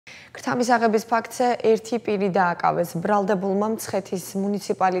ქრთამის აღების ფაქტზე ერთი პირი დააკავეს. ბრალდებულმა მცხეთის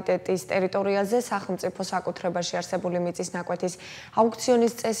მუნიციპალიტეტის ტერიტორიაზე სახელმწიფო საკუთრებაში არსებული მიწის ნაკვეთის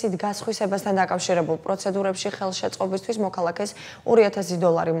აუქციონის წესით გასხვისებასთან დაკავშირებულ პროცედურებში ხელშეწყობისთვის მოქალაქეს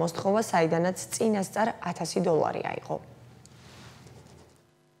 $2000 მოსთხოვა, საიდანაც წინასწარ $1000 აიღო.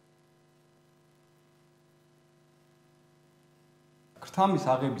 ქრთამის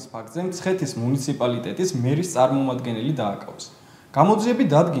აღების ფაქტზე მცხეთის მუნიციპალიტეტის მერის წარმომადგენელი დააკავეს. გამოძიები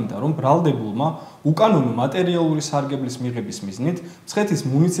დადგინდა, რომ ბრალდებულმა უკანონო მატერიალური სარგებლის მიღების მიზნით მცხეთის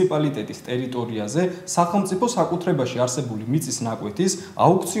მუნიციპალიტეტის ტერიტორიაზე სახელმწიფო საკუთრებაში არსებული მიწის ნაკვეთის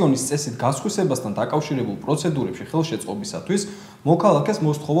აუქციონის წესით გასხვისებასთან დაკავშირებულ პროცედურებში ხელშეწყობისათვის მოქალაქეს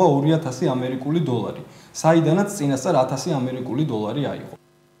მოსთხოვა $2000, საიდანაც წინასწარ $1000 აიღო.